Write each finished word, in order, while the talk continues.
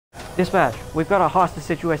Dispatch, we've got a hostage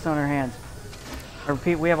situation on our hands. I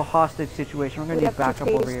repeat, we have a hostage situation. We're gonna need backup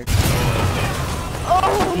over here.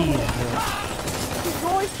 Oh! Jesus. He's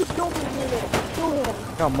going to kill me, unit. Kill him.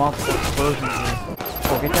 Got multiple explosions here.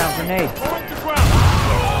 Oh, get down, grenade.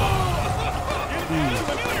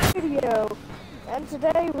 Video. And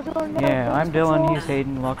today we're doing Yeah, I'm Dylan, he's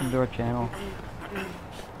Hayden. Welcome to our channel.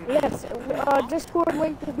 Yes, Discord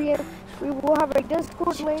link will be in. We will have a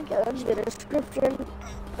Discord link in the description,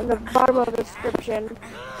 in the bottom of the description.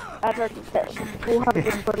 We'll have a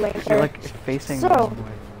Discord link there. You're like facing the So, wrong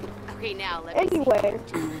way. Okay, now anyway,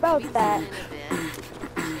 about that,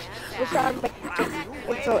 we're trying to make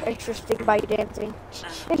it so interesting by dancing.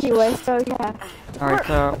 Anyway, so yeah. Alright,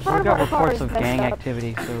 so we got reports of gang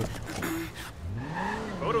activity, so...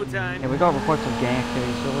 Photo time. Yeah, we got reports of gang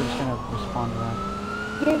activity, so we're just gonna respond to that.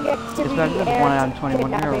 Gang activity Dispatch, this is 1 out of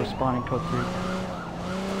 21 here, kidnapping. responding code 3.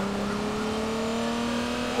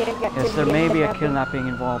 Gang Yes, activity there may and be a kidnapping. kidnapping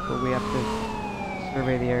involved, but we have to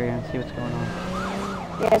survey the area and see what's going on.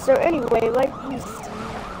 Yeah, so anyway,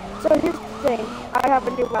 so here's the thing. I have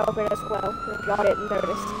a new outfit as well, if y'all didn't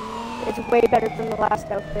notice. It's way better than the last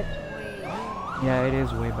outfit. Yeah, it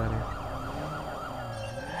is way better.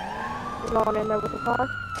 We're going in there with the car.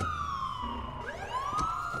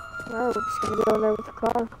 Oh, we're just gonna go in there with the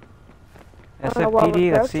car.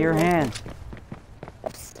 SFPD, let's see your hands.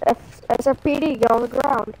 SFPD, get on the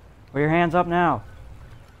ground. Put your hands up now.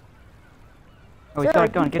 Oh, he's Sir, got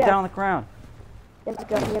a gun. Get yeah. down on the ground. Get the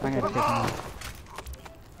gun, I'm get gonna the take him gun. out.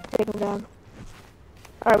 Take him down.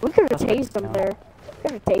 Alright, we could have That's tased him down. there.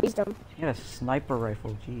 Could have tased him. He had a sniper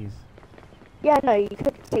rifle, jeez. Yeah, no, you could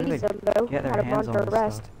have Where did tased they him though. get their Had him hands under on this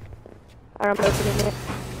arrest. stuff? Alright, I'm opening it.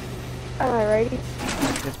 Alrighty.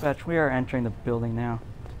 Dispatch, we are entering the building now.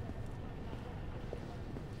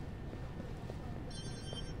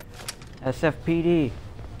 SFPD.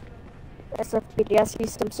 SFPD, I see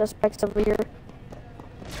some suspects over here.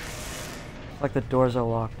 It's like the doors are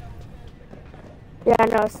locked. Yeah, I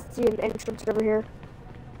know, I see an entrance over here.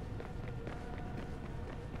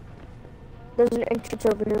 There's an entrance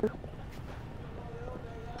over here.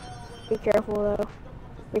 Be careful though.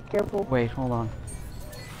 Be careful. Wait, hold on.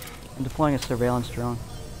 I'm deploying a surveillance drone.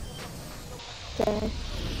 Okay.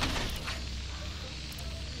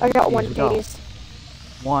 I got Jeez, one we got tase.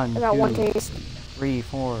 1, I got 2, one tase. 3,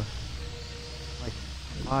 4, like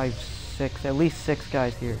 5, 6, at least 6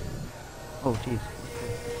 guys here. Oh, jeez.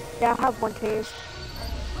 Yeah, I have one tase.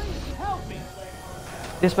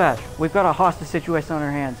 Dispatch, we've got a hostage situation on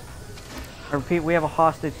our hands. I repeat, we have a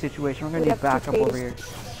hostage situation. We're gonna We need have two backup over here.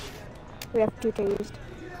 tased. We have two tased.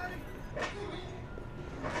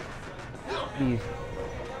 Please.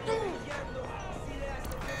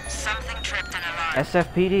 something tripped an alarm.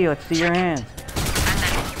 SFPD, let's see your hands.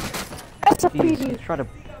 Jeez, SFPD. he's trying to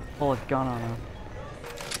pull a gun on us.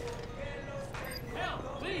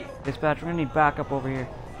 Dispatch, we're gonna need backup over here.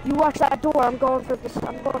 You watch that door. I'm going for this.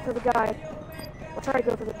 I'm going for the guy. I'll try to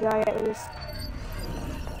go for the guy at least.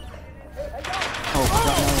 Oh, we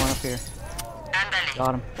got another one up here.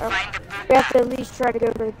 Got him. We have to at least try to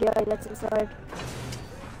go for the guy that's inside.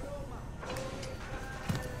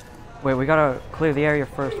 Wait, we gotta clear the area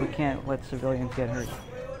first. We can't let civilians get hurt.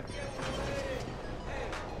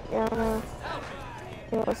 Yeah, I know.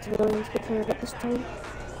 Yeah, let civilians get hurt at this time.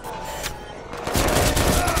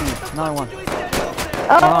 Another one.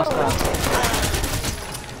 Oh! Hostile.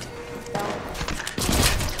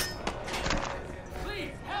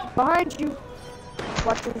 Behind you!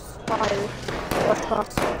 Watch your fire. Watch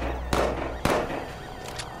cross.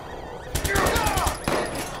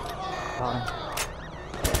 Got him.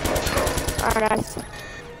 Alright, nice.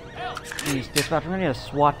 Jeez, dispatch, we're gonna need a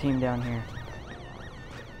SWAT team down here.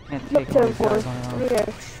 Can't Look take all to these the guys board. on our We own.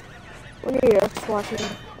 need a SWAT team.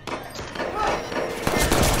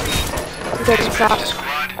 I'm getting shot.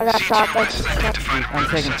 I got shot. That's I'm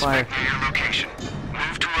taking fire.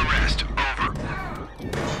 Move to arrest. Over.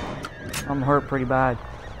 I'm hurt pretty bad.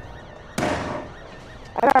 I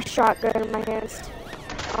got a shotgun in my hands.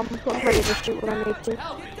 I'm ready to shoot when I need to.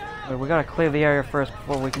 Wait, we gotta clear the area first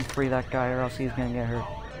before we can free that guy, or else he's gonna get hurt.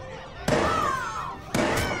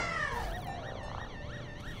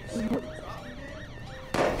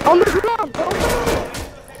 On the ground! Go!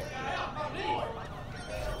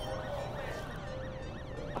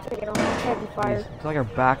 I'll take it on heavy fire. Jeez, it's like our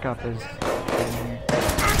backup is in here.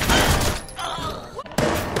 Oh,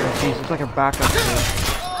 jeez, it's like our backup is here.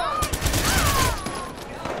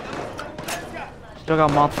 Still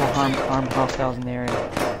got multiple armed hostiles in the area.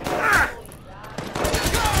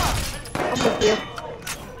 I'm with you.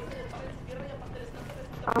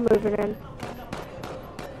 I'm moving in.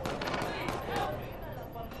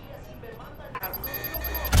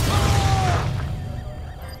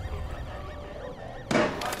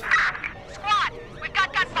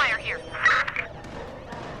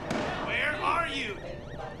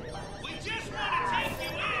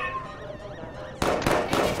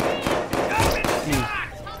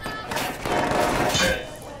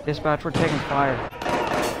 Dispatch, we're taking fire.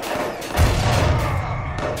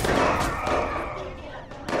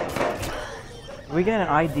 Did we get an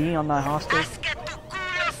ID on that hostage?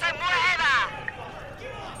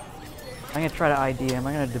 I'm gonna try to ID him.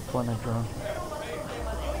 I'm gonna deploy my drone.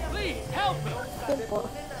 Please help me.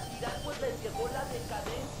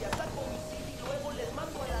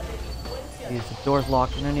 Jeez, the door's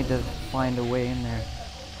locked. I'm gonna need to find a way in there.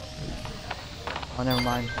 Oh, never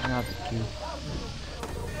mind. I'm gonna have the key.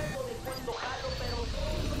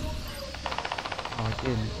 Oh, I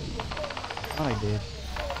didn't. Oh, I did.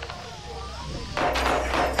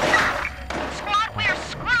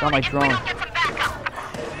 Got my drone.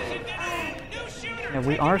 Yeah,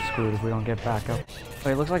 we are screwed if we don't get backup.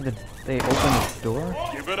 Wait, it looks like they opened the door?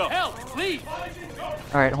 Give it up. Help, please.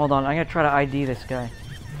 Alright, hold on. I'm gonna try to ID this guy.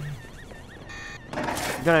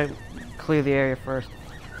 We gotta clear the area first.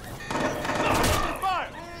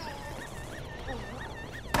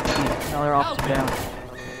 Now they're off to down.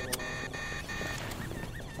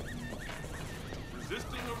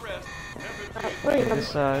 Resisting arrest.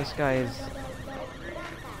 This guy is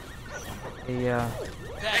a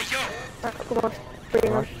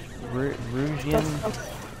Russian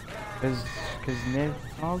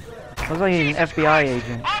Kuznetsov? Looks like he's an FBI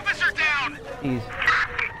agent. Officer down! Jeez.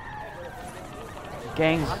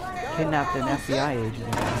 Gangs kidnapped an FBI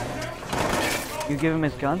agent. You give him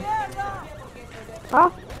his gun? Huh?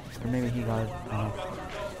 Or maybe he got it.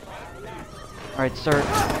 Alright, sir.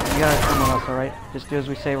 You gotta come with us, alright? Just do as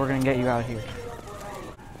we say, we're gonna get you out of here.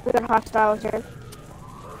 We got hostiles here.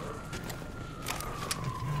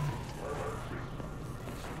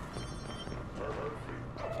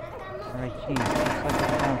 Alright, jeez. Looks like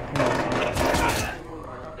we're down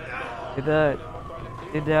here.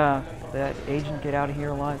 Did that agent get out of here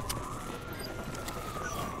alive?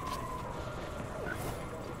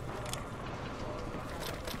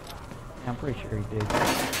 Yeah, I'm pretty sure he did. I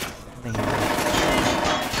think he did.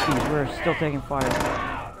 Jeez, we're still taking fire.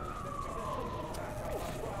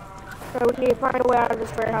 So we need to find a way out of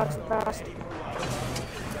this warehouse fast.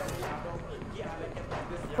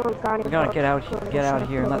 We gotta get out of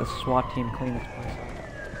here and let the SWAT team clean this place up.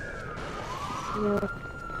 Yeah.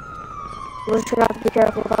 We're just gonna have to be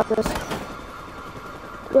careful about this.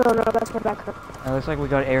 Oh no, that's my backup. It looks like we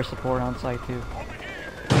got air support on site too.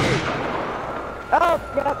 Oh,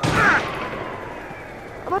 yep.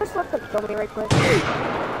 I'm gonna just let them kill me right quick.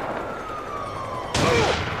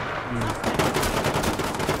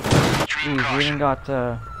 Jeez, we even got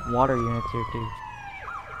water units here too.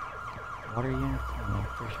 Water units? No,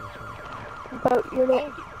 pretty sure it's water. Boat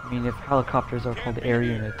unit. I mean, if helicopters are called air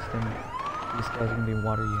units, then these guys are gonna be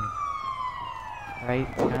water units. Right?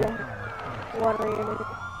 Yeah. Water unit.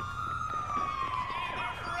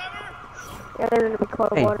 Yeah, they're gonna be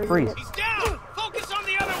called Hey, water freeze. units. He's down. Focus on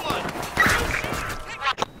the other one.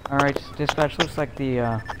 Alright, dispatch, looks like the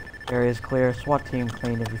area is clear. SWAT team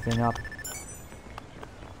cleaned everything up.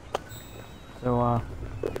 So, I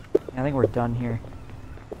think we're done here.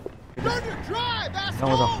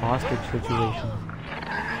 Done with a hostage situation.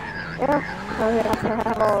 Yeah, oh yeah, after I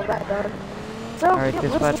have all of that done. So, Alright, yeah,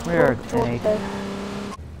 dispatch, let's we are just at go 10-8. today.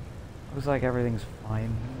 Looks like everything's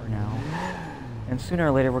fine for now. And sooner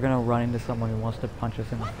or later, we're gonna run into someone who wants to punch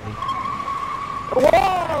us in the face.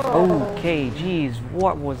 Whoa! Okay, jeez,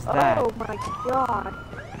 what was that? Oh my god.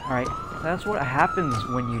 Alright, that's what happens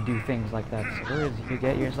when you do things like that, sir, is you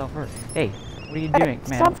get yourself hurt. Hey, what are you doing,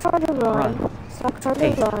 man? Stop trying to run. Run. Stop trying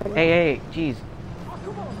Hey, to run. hey, jeez.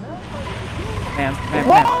 Ma'am,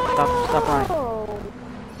 stop running.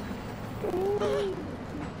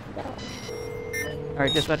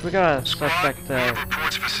 Alright, dispatch, we got a suspect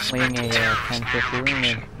Reports for fleeing suspected a terrorist. 1050. We're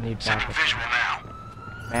gonna need Send backup. visual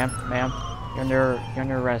now. Ma'am, you're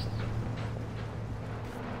under arrest.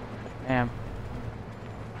 Ma'am.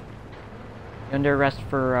 You're under arrest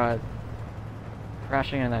for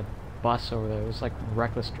crashing in that bus over there. It was like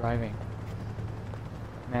reckless driving.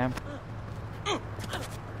 Ma'am.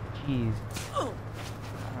 Jeez.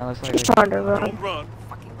 Looks like He's trying to run. Don't run.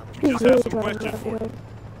 He's Just really have some trying to questions run. for him.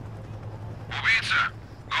 Obeyed, sir.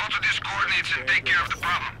 Go to these coordinates and take care of the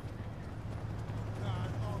problem.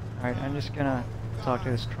 Alright, I'm just gonna talk to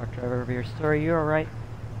this truck driver over here. Sir, are you alright?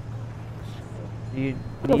 Do you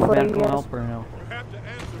Go need for it, medical yes. help or no? You have to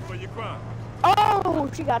answer for your crime. Oh,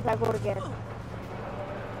 she got tackled again.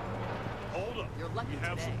 Hold up. We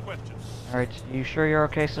have some questions. Alright, you sure you're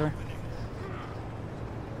okay, sir?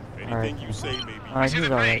 Anything Alright. you say may be. Alright, See he's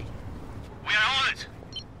the alright. plane? We are on it.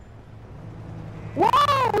 Whoa!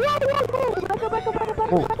 Whoa! Back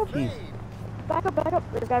up! Oh, jeez. Back up!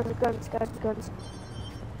 There's guys with guns.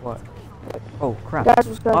 What? Oh, crap. Guys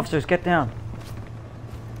with guns. Officers, get down.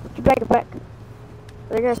 Get back, get back.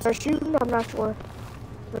 They're gonna start shooting? I'm not sure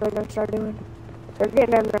what they're gonna start doing. They're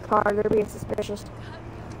getting in their car, they're being suspicious.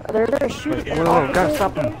 They're gonna shoot. Whoa, gotta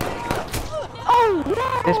stop them. Oh,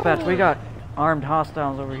 no! Dispatch, we got armed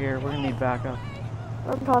hostiles over here. We're gonna need backup.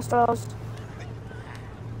 Armed hostiles.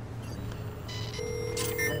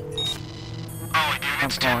 All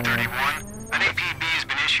units, calling you. 1031. An APB has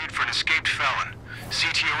been issued for an escaped felon.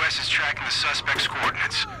 CTOS is tracking the suspect's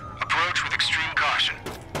coordinates. Approach with extreme caution.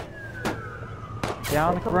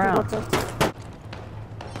 Down the ground.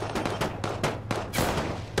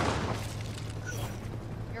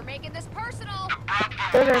 You're making this personal.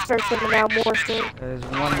 They're gonna start sending out more soon. There's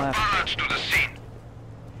one left. Alerts to the scene.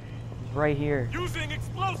 He's right here. Using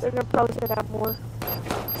explosives. They're gonna probably send out more.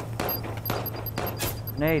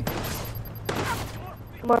 Grenade.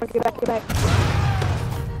 Come on, get back, get back.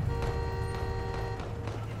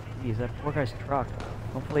 Jeez, that poor guy's truck.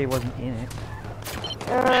 Hopefully he wasn't in it.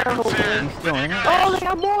 Hopefully. He's still in it? Oh, they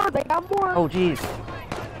got more, they got more. Oh, jeez.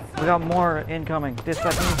 We got more incoming.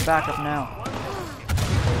 Dispatch needs backup now.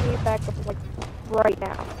 We need backup, like, right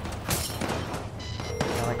now.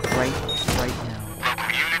 Yeah, like right now.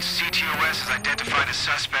 Local units, CTOS has identified a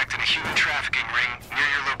suspect in a human trafficking ring near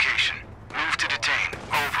your location. Move to detain.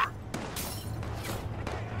 Over.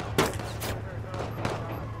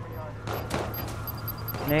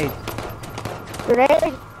 Grenade.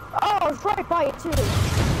 Grenade? Oh, I was right by it, too.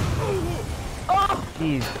 Oh,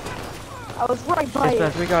 Jeez. I was right by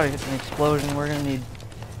Dispatch, it. we got an explosion. We're gonna need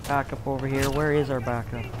backup over here. Where is our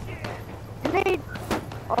backup? Grenade.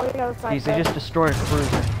 Oh, the other side. Jeez, they just destroyed a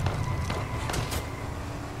cruiser.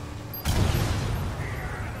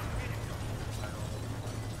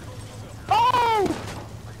 Oh!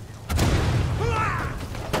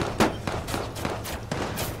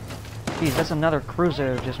 Jeez, that's another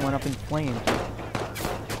cruiser that just went up in flames.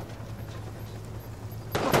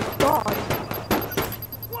 God.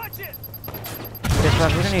 Watch it.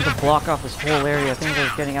 Dispatch, we're gonna need to block off this whole area. Things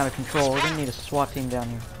are getting out of control. We're gonna need a SWAT team down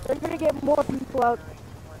here. They're gonna get more people out.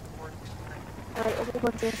 Alright, a whole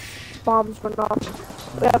bunch of bombs went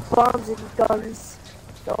off. We have bombs and guns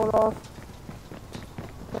going off.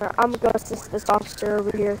 Alright, I'm gonna assist this officer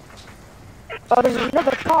over here. Oh, there's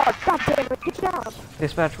another car! God damn it, get down!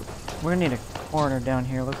 Dispatch, we're gonna need a coroner down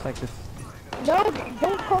here. Looks like this No,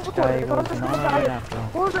 don't call the guy coroner. The goes coroner's on gonna right die. after him.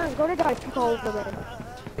 Coroner's gonna die if you call the man.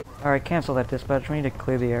 Alright, cancel that, Dispatch. We need to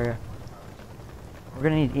clear the area. We're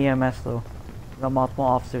gonna need EMS though. We got multiple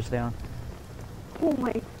officers down. Oh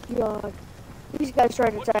my god. These guys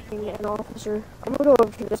tried attacking an officer. I'm gonna go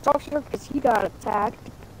over to this officer because he got attacked.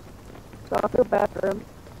 So I feel bad for him.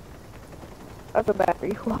 I feel bad for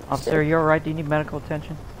you, officer. Officer, you alright? Do you need medical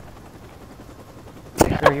attention?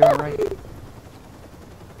 Sir, you alright?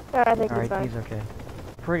 I think Alright, he's fine. he's okay.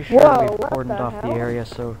 Pretty sure Whoa, we've what cordoned the off the hell? area,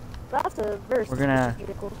 so That's a very We're gonna- suspicious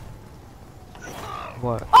vehicle.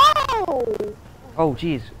 what? Oh! Oh,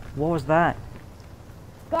 jeez. What was that?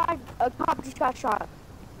 God, a cop just got shot.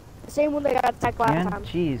 The same one that got attacked last Man, time.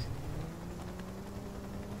 jeez.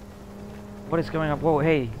 What is going on? Whoa,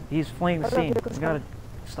 hey, he's fleeing the Hold on, scene. vehicle's We gotta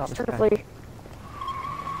stop He's this trying to guy. flee.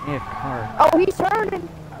 We need a car. Oh, he's turning!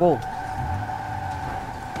 Whoa.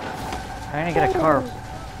 I need to get a car.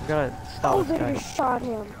 We gotta stop Oh, this they guy. just shot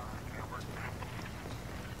him.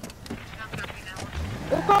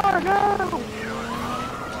 The car, no!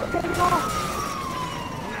 Take it off.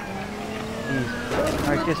 Jeez.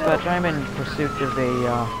 Alright, dispatch, I'm in pursuit of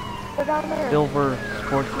a They're down there. silver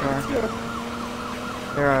sports car. Here.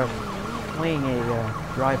 They're fleeing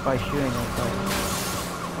a drive-by shooting outside.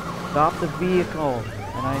 Stop the vehicle!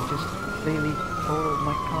 And I just completely totaled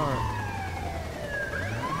my car.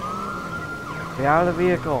 Get out of the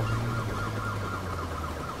vehicle!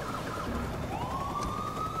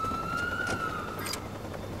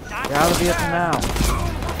 Get out of the vehicle now!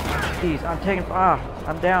 Jeez, I'm taking.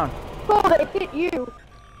 I'm down. Oh, they hit you.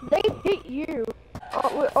 They hit you.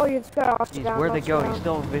 Oh, you just got off Jeez, down. where'd they go? down. He's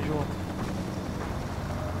still visual.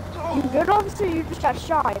 You good, officer? You just got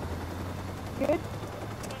shot. Good?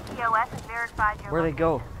 CTOS has verified your Where'd they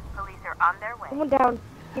go? Police are on their way. Someone down.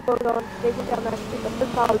 Keep on going. They went down that street, but they're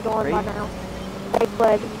probably gone by Right. now. They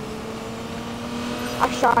fled. I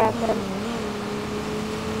shot at them.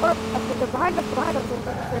 Oh, I think they're behind us,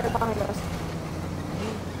 they're behind us.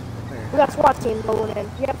 Where? We got SWAT team rolling in.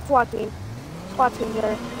 We have SWAT team. SWAT team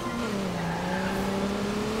there.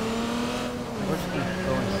 Where's he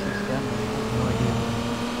going? He's down there. I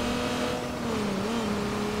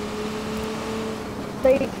have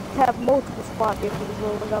no idea. They have multiple SWAT vehicles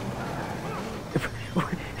rolling up.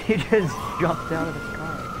 He just jumped out of his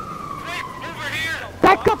car.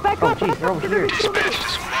 Back up, back Oh, up! jeez, they're over here. Dispatch to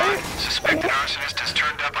squad. Suspected arsonist has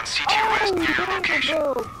turned up on West near your location.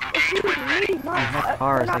 Bro. They're Engage when ready. shooting me, my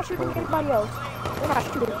car they're is not like shooting total. anybody else. They're not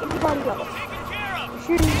shooting anybody else. Taken care of. They're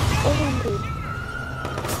shooting only me.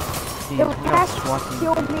 Jeez, They were we got tasked to SWAT team.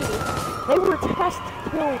 kill me. They were tasked to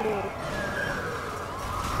kill me.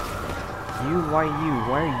 Why you?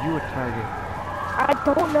 Why are you a target? I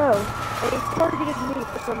don't know. They targeted me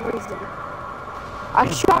for some reason. I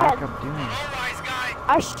What's shot at backup doing? Wise guy.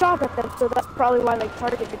 I shot at them, so that's probably why they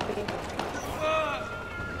targeted me.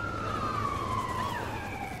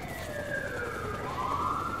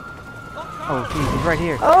 Oh, jeez, he's right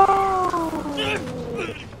here. Oh!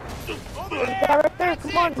 There's a guy right there,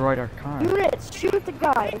 come on. Destroyed our car. Units, shoot the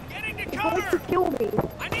guy. Getting to He's going to cover. kill me.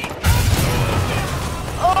 I need.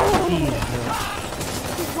 Oh! Jesus.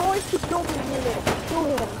 He's going to kill me, unit. Kill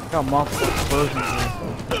him. Got multiple explosions here.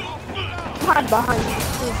 Hide behind you.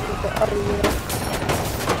 This is the other unit.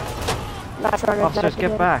 Not trying to Officers, attack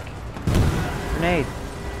get him. back. Grenade.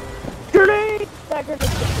 Grenade! That grenade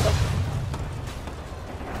gets him.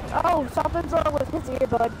 Oh, something's wrong with his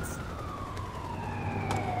earbuds.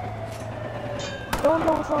 Don't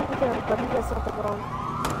know what's wrong with him, but he has something wrong.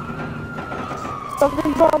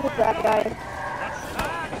 Something's wrong with that guy.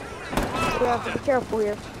 We have to be careful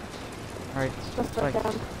here. Alright, Let's looks go like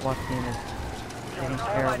down. SWAT team is taking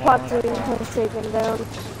care of one Plot of team them. has taken him down.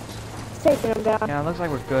 It's taking him down. Yeah, it looks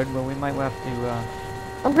like we're good, but we might have to,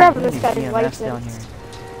 I'm grabbing we this need guy's EMS down license. here.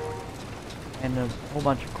 And a whole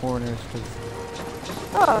bunch of coroners, because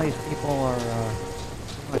Oh, these people are,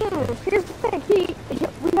 what the- here's the thing.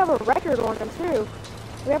 We have a record on him too.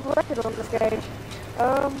 We have a record on this guy.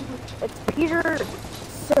 It's Peter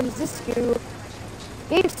Samzisku.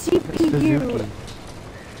 Gave CPU.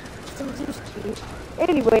 Suzuki.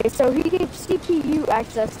 Anyway, so he gave CPU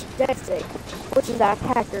access to DedSig, which is that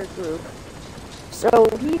hacker group. So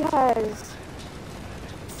he has.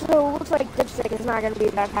 So it looks like DedSig is not going to be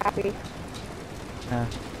that happy.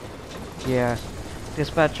 Yeah.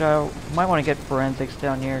 Dispatch, might want to get forensics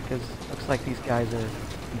down here, because looks like these guys are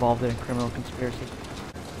involved in a criminal conspiracy.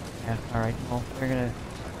 Yeah, alright, well, they're gonna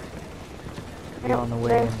be on the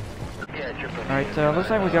way. Alright, looks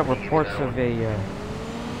like we got reports of a,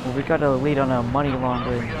 well, we got a lead on a money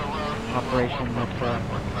laundering operation that,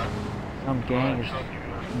 some gang is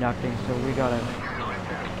conducting, so we gotta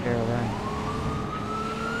take care of that.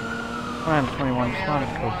 121, it's not in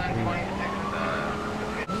code 3.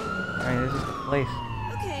 Alright, this is the place.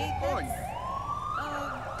 Okay, that's,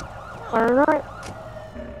 Alright.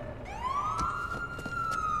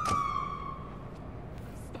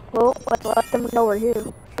 Well, let's let them know we're here. Our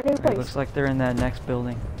new Alright, place. looks like they're in that next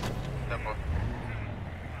building.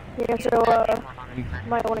 Yeah, so, You,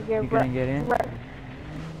 might want to get you gonna get in?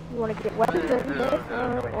 You want to get weapons or anything?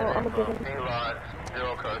 Or I'm gonna give him.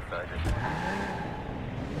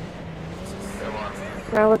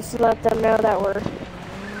 Now let's let them know that we're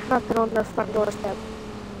knocking on their front doorstep.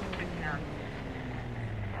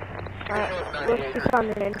 Alright, we found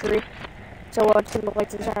an injury. So it's in the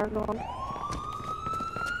lights and sirens on.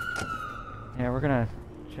 Yeah, we're gonna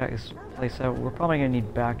check this place out. We're probably gonna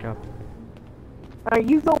need backup.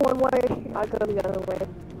 You go one way, I'll go the other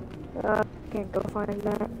way. Can't go find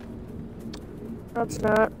that. That's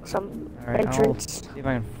not some Alright, I'll entrance. see if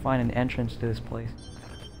I can find an entrance to this place.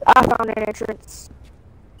 I found an entrance.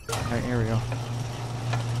 Alright, here we go.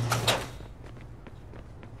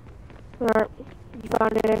 Alright, you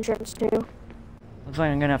found an entrance too. Looks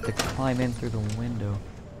like I'm gonna have to climb in through the window.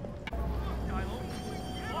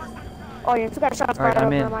 Oh yeah, still got shots Alright, fired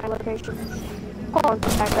I'm over in. my location. Hold on,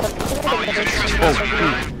 back up. All agents to Oh, Specimen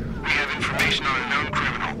 9. We have information on a known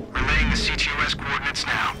criminal. Relaying the CTOS coordinates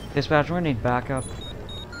now. Dispatch, we're gonna need backup.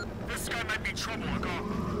 This guy might be trouble, Ago.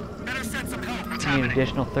 Better send some help. What's We need happening?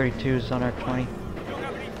 additional 32s on our 20. You don't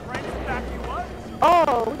have any friends to back you up?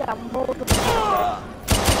 Oh, we got multiple.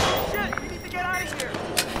 Shit, we need to get out of here.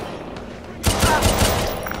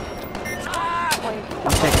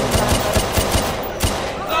 I'm taking them down.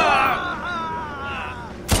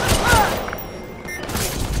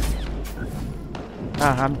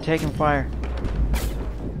 Ah, I'm taking fire.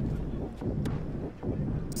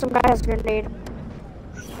 Some guy has a grenade.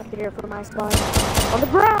 I can hear it from my spot. On the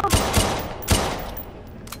ground!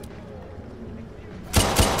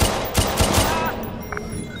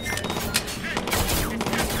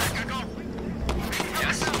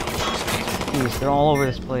 Jeez, they're all over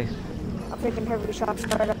this place. I'm taking heavy shots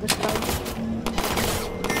fired up this way.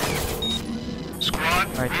 Squad,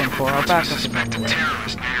 Alright, we have 10-4, our reports of a backup is on suspected the way.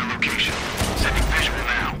 terrorist near your location. Sending visual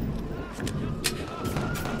now.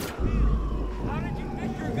 How did you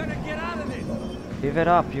think you were gonna get out of this? Give it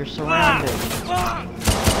up, you're surrounded.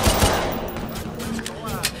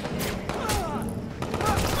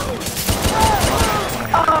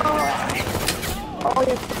 Oh,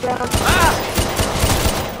 yes, the ground.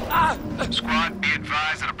 Squad, be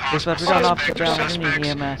advised that a possible Dispatch, we got an officer suspect or down. We need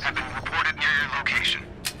suspects EMS. have been reported near your location.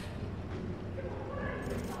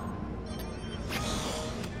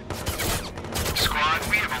 Squad,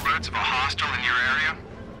 we have alerts of a hostile in your area.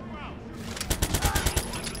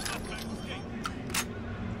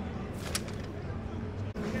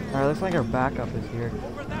 Alright, looks like our backup is here.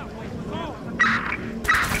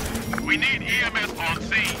 We need EMS on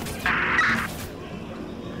scene.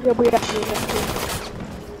 Yeah, we have to do this too.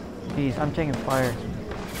 Jeez, I'm taking fire.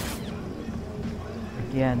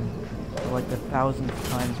 Again. For like the 1000th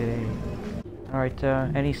time today. Alright,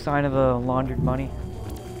 any sign of the laundered money?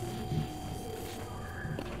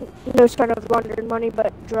 No sign of laundering money,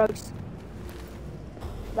 but drugs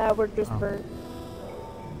that were just burnt.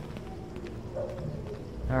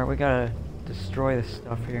 Alright, we gotta destroy this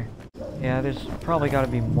stuff here. Yeah, there's probably gotta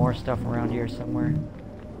be more stuff around here somewhere.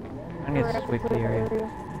 I need to sweep the area.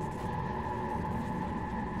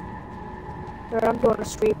 Alright, I'm doing a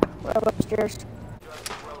sweep. We're up upstairs.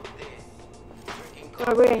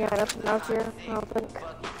 Oh, we ain't got nothing else here, I don't think.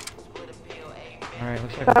 Alright,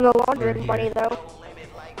 looks like Found the we're laundering money here. though.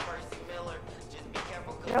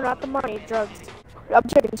 No, not the money, drugs. I'm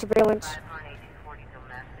checking surveillance.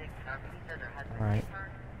 Alright.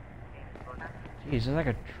 Jeez, there's like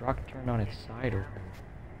a truck turned on its side over here.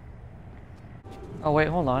 Oh wait,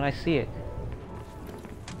 hold on, I see it.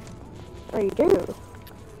 Oh, you do?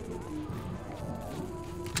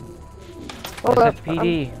 Hold up.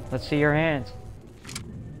 SFPD, let's see your hands.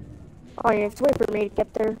 Oh, yeah, it's wait for me to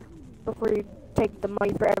get there before you take the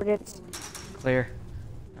money for evidence. Clear.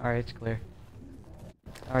 Alright, it's clear.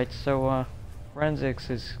 Alright, so forensics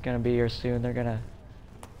is gonna be here soon. They're gonna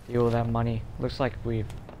deal with that money. Looks like we've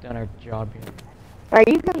done our job here. Are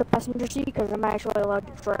you in the passenger seat? Because I'm actually allowed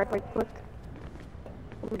to drive right quick.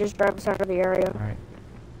 Let me just drive us out of the area. Alright.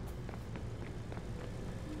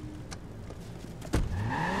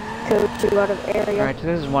 Code 2 out of area. Alright, so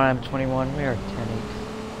this is 1M21. We are 10-8.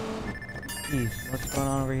 Jeez, what's going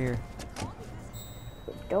on over here?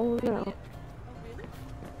 Don't know.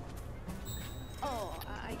 Oh,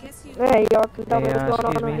 I guess you. Hey, y'all can tell Hey, me what's going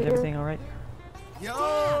on excuse me, over is here. everything alright? Yo,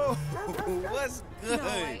 what's good? No,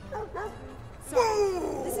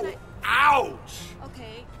 sorry. Listen, Ouch!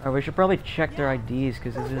 okay. Alright, we should probably check their IDs,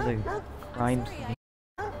 because this is a crime scene,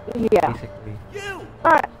 Yeah. basically. You!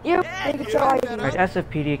 Alright, you can show ID. Alright,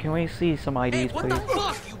 SFPD, can we see some IDs, What please? the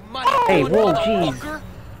fuck, you money? Hey, whoa, jeez!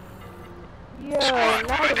 Yeah, now Squad, you're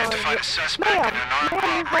we've on identified a it. suspect in Ma'am, an armed ma'am,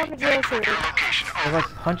 you're robbery. going to jail Heading for soon. your location. They're Over. like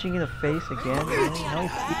punching you in the face again? Really? How many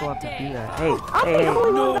people have to do that? Hey, I'm hey, the hey!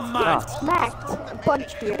 only one No, that's man. smacked and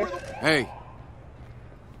punched here. Hey.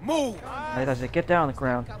 Move! Alright, that's it. Get down on the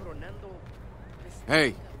ground.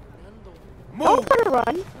 Hey. Don't Move! try to run.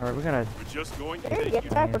 Alright, we're gonna... We're just going to There you take get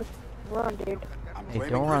you. back with run, dude. Hey,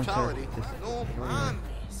 don't run, sir. Just... No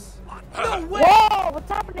way! Whoa, what's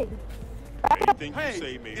happening? Back up. Anything you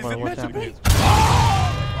say, man. Is What- it what's meant to be?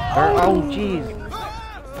 happening? Oh, jeez!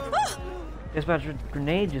 Dispatcher,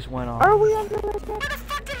 grenade just went off. Are we on the list?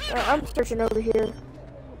 I'm searching over here.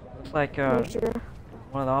 Looks like, Make sure.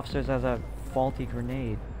 one of the officers has a faulty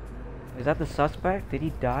grenade. Is that the suspect? Did he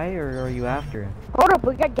die, or are you after him? Hold up,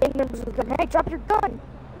 we got gang members with gun. Hey, drop your gun!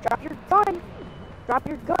 Drop your gun! Drop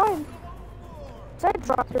your gun! Said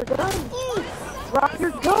drop your gun! Drop your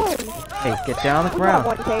gun! Hey, get down on the We got ground!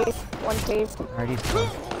 one case. One case. Alright, he's done.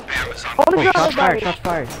 Hold the Oh, ground, shots fired, everybody! shots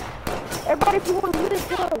fired! Everybody, if you want to do this,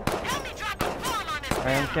 go!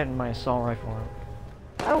 Alright, I'm getting my assault rifle out.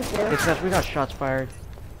 I don't care. Dispatch, we got shots fired.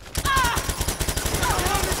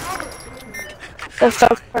 That's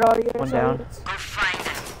shots fired all you One down.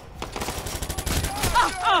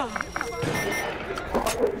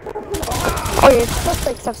 Oh yeah,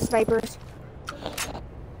 suspects have snipers.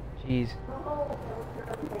 Jeez.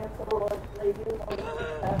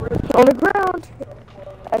 On the ground!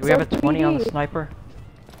 Do we have a 20 on the SFPD. sniper?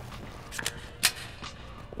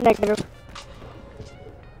 Negative.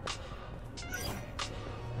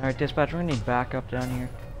 Alright, dispatch, we're gonna need backup down here.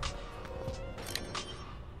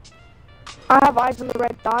 I have eyes on the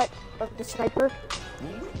red dot of the sniper.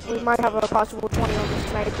 We might have a possible 20 on the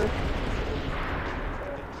sniper.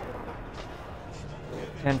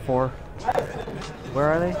 10-4. Where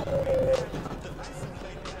are they?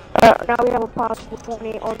 Now we have a possible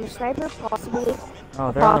 20 on the sniper, possibly.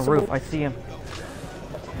 Oh, they're on the Possible. roof. I see them.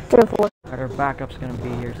 10-4. Our backup's gonna be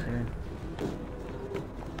here soon.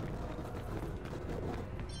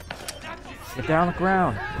 Get down on the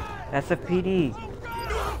ground. SFPD.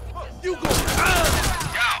 Yo,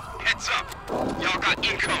 heads up. Y'all got Shot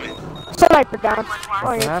incoming. Sniper down. Oh,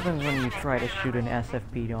 What yeah. happens when you try to shoot an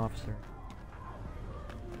SFP officer?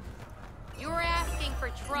 You were asking for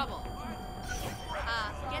trouble.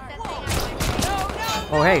 Get that thing out of my face.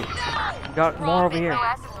 No, no, Oh, hey, we got more over here.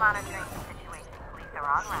 CTOS is monitoring the situation. Police are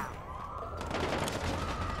en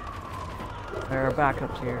route. There are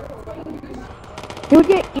backups here. Do we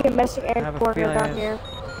get EMS I and have a corner feeling down here?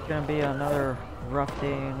 it's gonna be another rough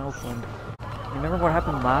day in Oakland. Remember what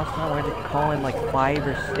happened last time? We had to call in like 5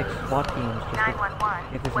 or 6 SWAT teams just to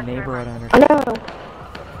 911. get this What's your neighborhood under I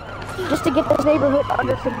know. Just to get this neighborhood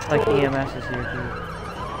under It's control. like EMS is here too.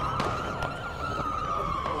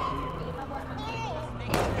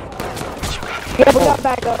 Yeah, we got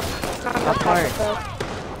back up. It's not enough fired. backup,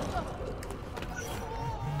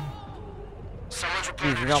 Someone's Jeez,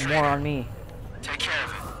 reported we a got more traitor. on me. Take care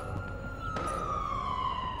of it.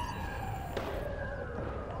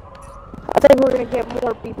 I think we're gonna get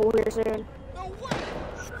more people here soon.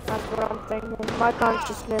 That's what I'm thinking. My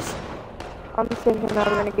consciousness. I'm thinking that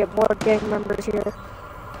we're gonna get more gang members here.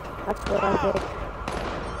 That's what I think.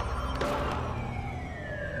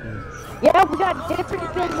 Yeah, we got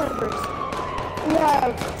different gang members. We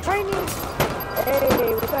have Chinese.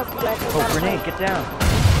 Hey, what's up, you guys? We Oh, got grenade, get down.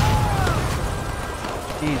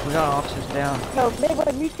 Jeez, we got officers down. No,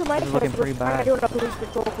 Midway, mute your mic. This is looking pretty We're trying bad. to do a police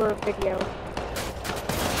patrol for a video.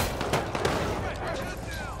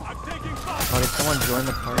 Oh, did someone join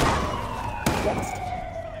the party? Yes.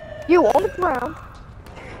 You on the ground.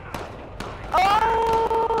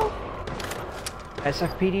 Oh!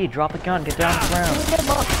 SFPD, drop the gun, get down on the ground. Get him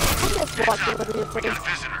up. I'm just watching over here, We please. got a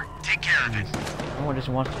visitor. Take care of it. Someone just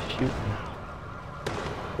wants to shoot me.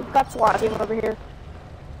 We've got SWAT team over here.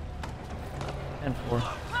 10-4.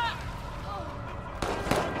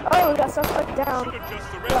 Oh, we got suspect down.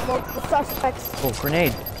 We got multiple suspects. Oh,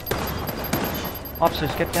 grenade.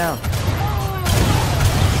 Officers, get down.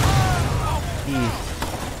 Jeez.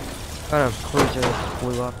 Got a cruiser that just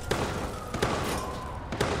blew up.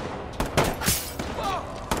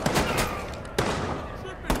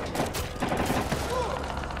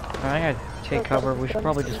 Alright, I gotta take cover. We should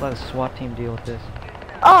probably just let a SWAT team deal with this.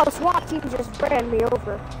 Oh, SWAT team just ran me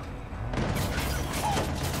over.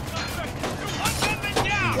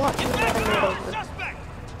 SWAT team ran me over.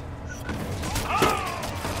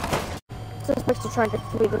 Suspects are trying to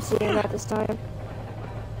flee the scene at this time.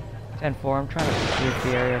 10-4, I'm trying to secure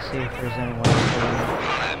the area, see if there's anyone else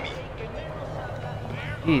around.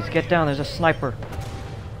 Jeez, get down, there's a sniper.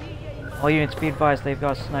 All units be advised, they've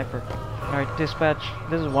got a sniper. Alright, dispatch,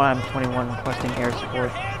 this is 1M21 requesting air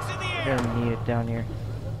support. We're gonna need it down here.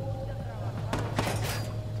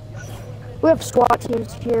 We have SWAT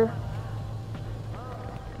teams here.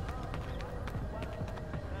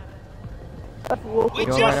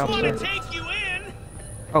 You alright, officer?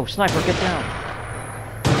 Oh, sniper, get down!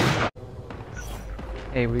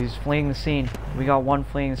 Hey, he's fleeing the scene. We got one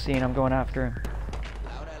fleeing the scene, I'm going after him.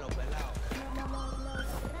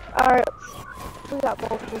 Alright, we got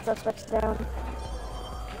multiple suspects down.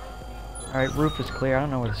 Alright, roof is clear, I don't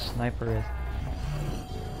know where the sniper is.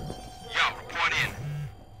 Yo, report in.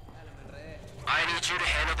 I need you to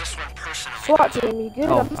handle this one personally. SWAT team, you good?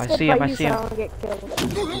 Oh, I'm I scared see by him, I you see him. so I don't get killed.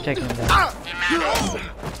 I'm taking him down.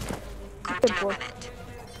 Good boy.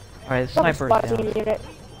 Alright, the We have a sniper SWAT is team down. unit.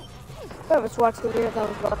 We have a SWAT team unit that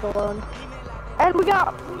was left alone. And we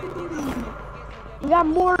got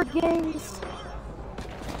more gangs.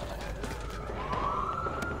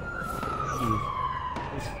 Jeez.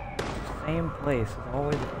 This same place is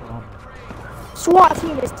always a problem. SWAT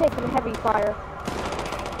team is taking heavy fire.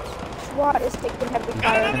 SWAT is taking heavy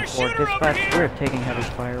fire. And for dispatch, we're taking heavy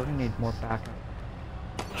fire, we need more backup.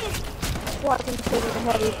 SWAT team is taking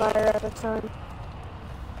heavy fire at the time.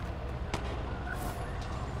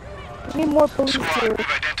 We need more police Squad, here. we've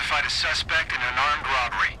identified a suspect in an armed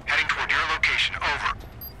robbery. Heading toward your location. Over.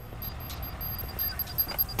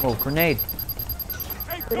 Whoa, grenade!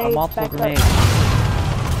 Grenades Multiple back up. grenades.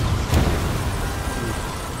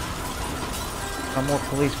 Got more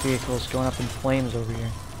police vehicles going up in flames over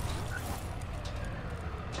here.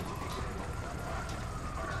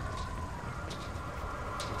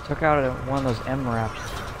 Took out one of those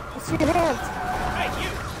MRAPs. Let's see your hands.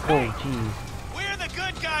 Oh, jeez. We're the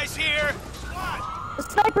good guys here. The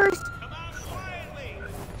snipers. Come out quietly.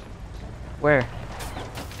 Where?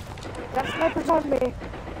 Got snipers on me.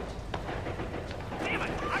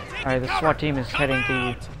 Alright, the SWAT team is heading to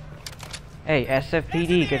you. Hey,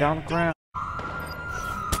 SFPD, get on the ground.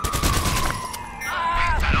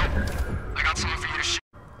 I got someone for you to shoot.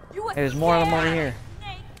 Hey, there's more of them over here.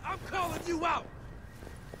 I'm calling you out.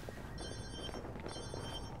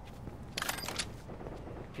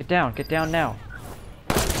 Get down now.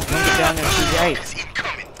 Don't get down there and shoot. Hey! It's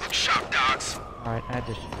incoming. Look sharp, dogs. Alright, I had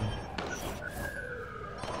to shoot him.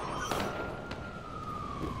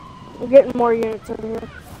 We're getting more units over here.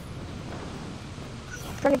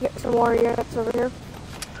 Trying to get some more units over here.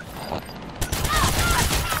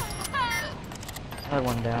 Another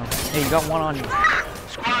one down. Hey, you got one on you.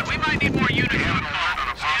 Squad, we might need more units. We have an alert on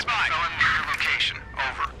a possible felon near your location.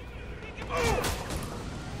 Over.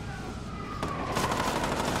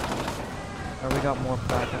 Alright, we got more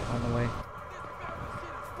backup on the way.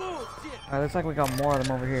 Alright, looks like we got more of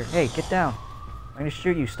them over here. Hey, get down. I'm gonna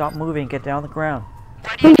shoot you. Stop moving. Get down on the ground.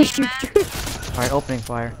 Alright, opening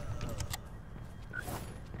fire.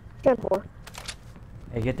 10-4.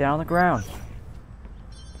 Hey, get down on the ground.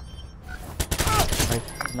 Alright,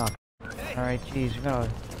 knock. Alright, jeez, we got a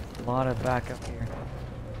lot of backup here.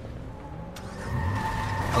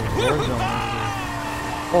 Oh, war zone over here.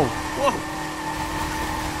 Oh!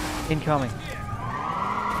 Incoming.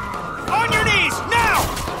 On your knees, now!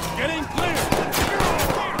 Getting clear!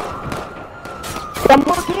 Some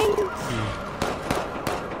more gangs!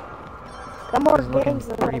 Some more This is looking gangs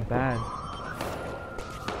than pretty that. bad.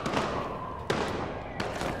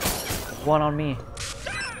 One on me.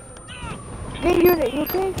 Get unit, you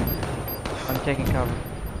okay? I'm taking cover.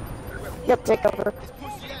 Yep, take over.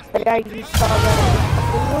 The guy you saw that.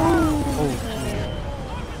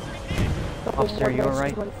 Oh, Officer, you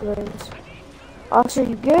alright? Officer,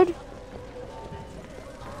 you good?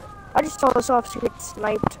 I just saw this officer get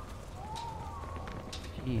sniped.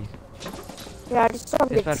 jeez. Yeah, I just saw him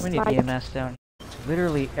get Dispatch, we need sniped. EMS down.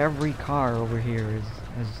 Literally every car over here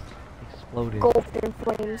has exploded. Engulfed in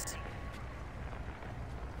flames.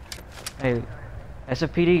 Hey,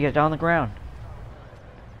 SFPD, get down on the ground.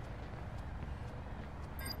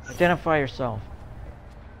 Identify yourself.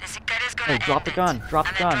 Hey, drop the gun. Drop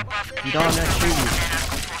the gun. You don't want me to shoot you.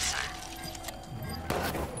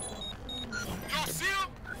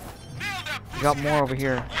 We got more over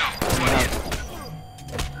here.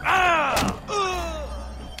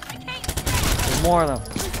 There's more of them.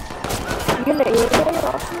 Unit, you okay,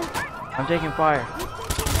 officer? I'm taking fire.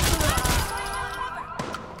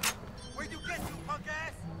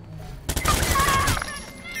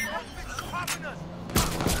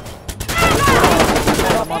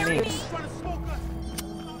 Come on me.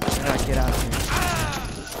 Get out of here.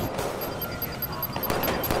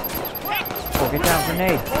 Oh, get down,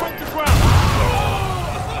 grenade.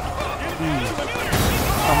 Jeez.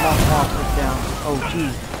 Come on, get down. Oh,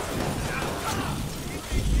 jeez.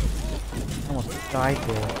 I almost died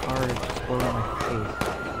there. Car exploded in my face.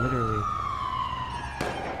 Literally.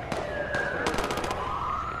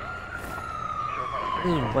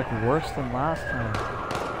 This is like worse than last time.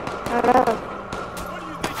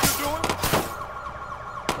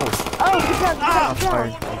 Oh, get down, I'm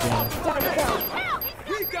fired again.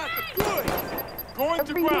 We got the goods! Going to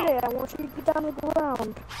Every ground! unit, I want you to get down to the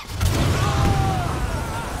ground.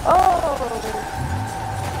 Oh!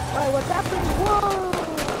 Alright, what's happening? Whoa!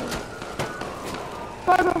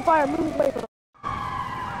 Fire on fire, move away from it.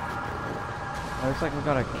 Looks like we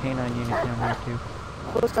got a canine unit down there too.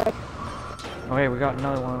 Looks like. Okay, we got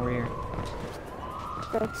another one over here.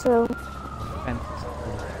 Okay, so. Fences.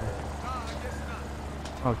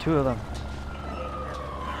 Oh, two of them.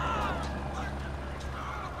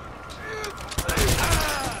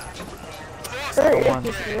 One.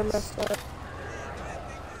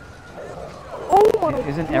 Oh my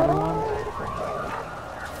Isn't God. everyone?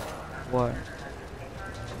 What?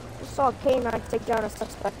 I saw a canine take down a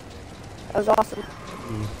suspect. That was awesome.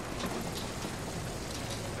 Jeez.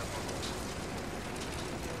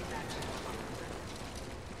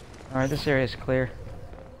 Alright, this area is clear.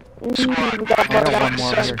 We got I got one more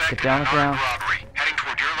over here. Suspect Get down the ground. robbery. Heading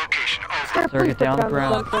toward your location. Over. Sir, get down the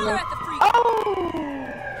ground. Oh!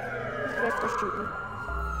 These guys are shooting.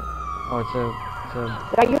 Oh, it's a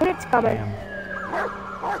Got units coming. damn.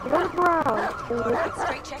 Get on the ground.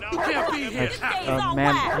 Can't be here!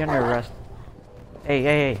 Ma'am, you're under arrest. Hey,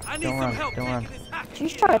 hey, hey! Don't run, don't run.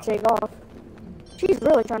 She's trying to take off. She's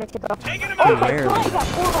really trying to take off. Taking him Oh out! my Where? God, I got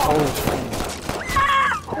 4 off.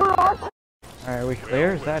 Oh, We're off. alright, are we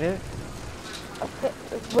clear? Is that it? Okay,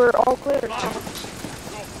 we're all clear now.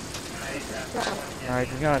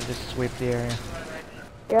 Alright, we gotta just sweep the area.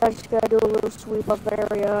 Yeah, I just gotta do a little sweep of the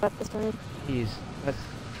area at this time. Jeez, that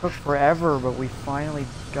took forever, but we finally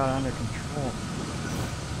got it under control.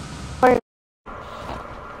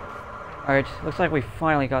 Alright, looks like we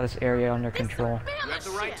finally got this area under control. You have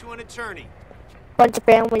the right to an attorney. Bunch of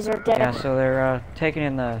families are dead. Yeah, so they're taking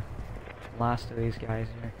in the last of these guys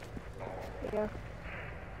here. Yeah.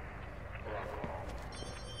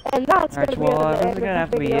 And that's Alright, gonna well, be this is the gonna end have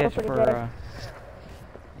of to the be video it for for today.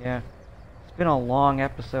 Yeah. It's been a long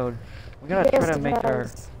episode. We gotta try to Yes, make our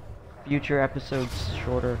guys. future episodes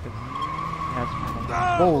shorter. Cause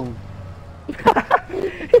that's oh.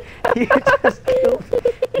 You just killed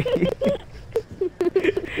me.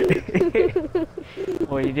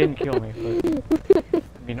 Well, you didn't kill me, but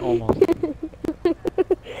I mean almost.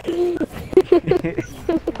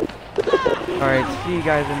 Alright, see you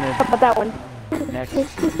guys in How about that one? the next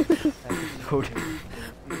episode.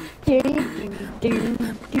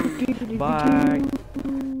 Bye.